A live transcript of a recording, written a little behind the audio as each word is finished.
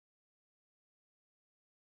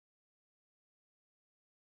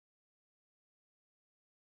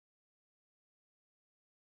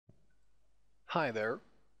Hi there.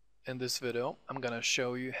 In this video, I'm gonna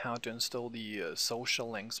show you how to install the Social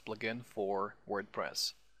Links plugin for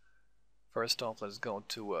WordPress. First off, let's go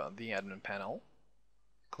to the admin panel,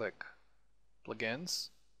 click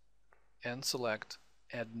Plugins, and select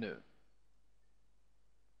Add New.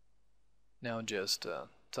 Now just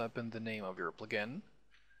type in the name of your plugin.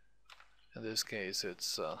 In this case,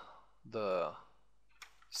 it's the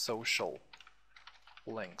Social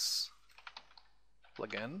Links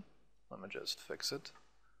plugin. Let me just fix it.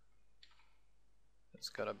 It's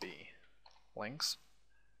gotta be links.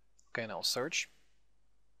 Okay, now search,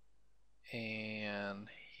 and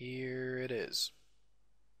here it is.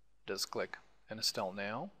 Just click install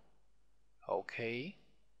now. Okay,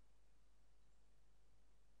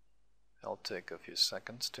 it'll take a few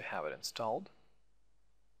seconds to have it installed.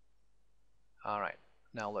 Alright,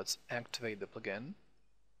 now let's activate the plugin.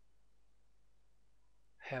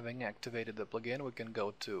 Having activated the plugin, we can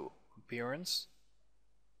go to Appearance,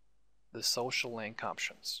 the social link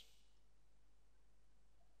options.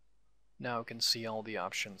 Now you can see all the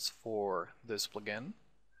options for this plugin,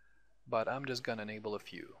 but I'm just gonna enable a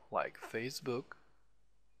few, like Facebook,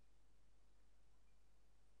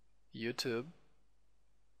 YouTube,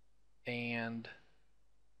 and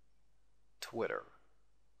Twitter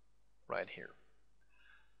right here.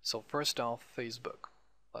 So first off, Facebook.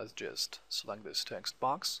 Let's just select this text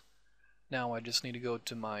box. Now I just need to go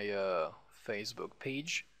to my Facebook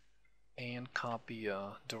page and copy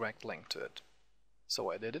a direct link to it. So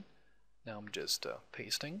I did it. Now I'm just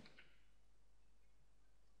pasting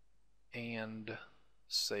and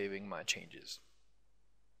saving my changes.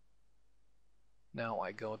 Now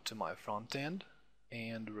I go to my front end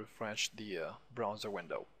and refresh the browser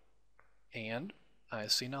window, and I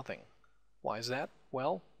see nothing. Why is that?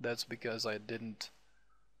 Well, that's because I didn't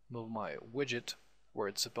move my widget where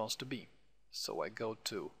it's supposed to be. So I go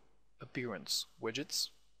to Appearance, Widgets,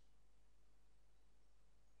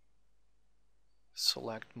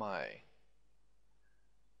 select my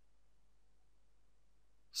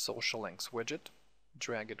Social Links widget,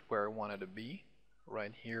 drag it where I want it to be,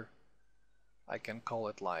 right here. I can call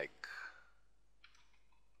it like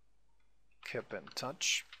Keep in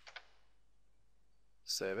Touch,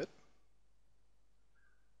 save it,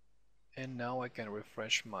 and now I can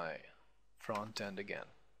refresh my front end again.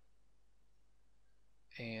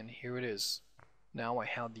 And here it is. Now I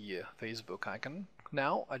have the Facebook icon.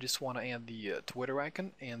 Now I just want to add the Twitter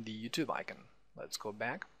icon and the YouTube icon. Let's go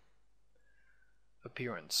back.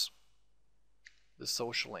 Appearance, the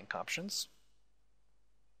social link options.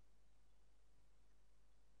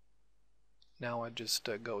 Now I just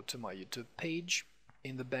go to my YouTube page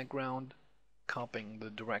in the background, copying the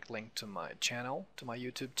direct link to my channel, to my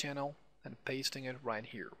YouTube channel, and pasting it right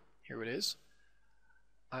here. Here it is.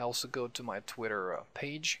 I also go to my Twitter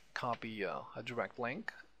page, copy a direct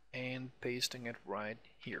link, and pasting it right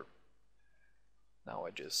here. Now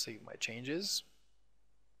I just save my changes,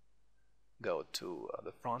 go to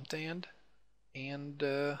the front end, and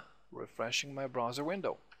refreshing my browser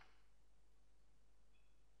window.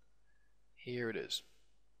 Here it is.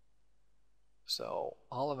 So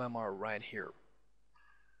all of them are right here.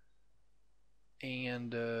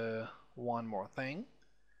 And one more thing,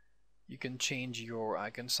 you can change your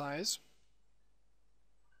icon size.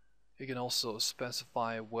 You can also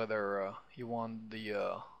specify whether you want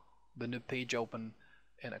the new page open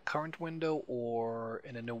in a current window or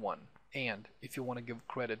in a new one. And if you want to give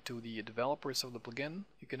credit to the developers of the plugin,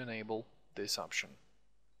 you can enable this option.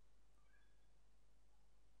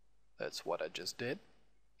 That's what I just did,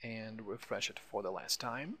 and refresh it for the last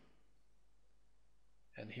time.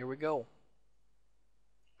 And here we go.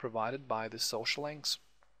 Provided by the social links.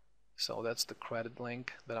 So that's the credit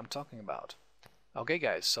link that I'm talking about. Okay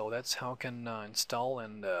guys, so that's how you can install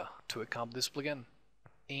and tweak up this plugin.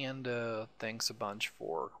 And thanks a bunch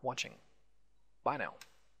for watching. Bye now.